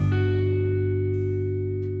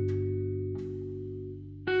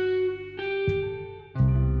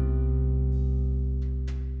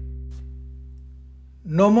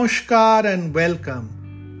Namaskar and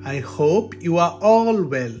welcome. I hope you are all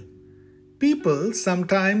well. People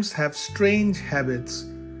sometimes have strange habits.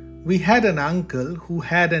 We had an uncle who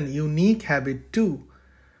had an unique habit too.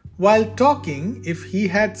 While talking, if he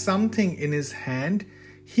had something in his hand,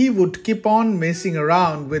 he would keep on messing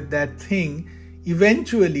around with that thing,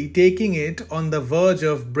 eventually taking it on the verge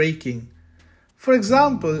of breaking. For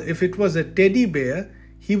example, if it was a teddy bear,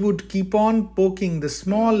 he would keep on poking the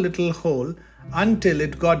small little hole until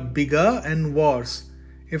it got bigger and worse.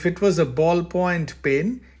 If it was a ballpoint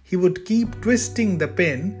pen, he would keep twisting the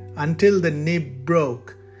pen until the nib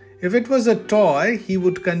broke. If it was a toy, he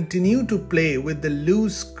would continue to play with the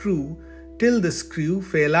loose screw till the screw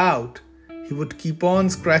fell out. He would keep on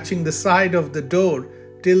scratching the side of the door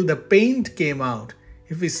till the paint came out.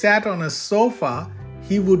 If he sat on a sofa,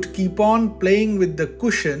 he would keep on playing with the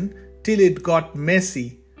cushion till it got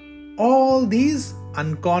messy. All these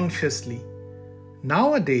unconsciously.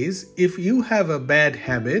 Nowadays, if you have a bad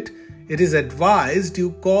habit, it is advised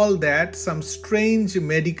you call that some strange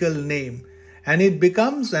medical name, and it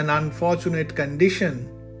becomes an unfortunate condition.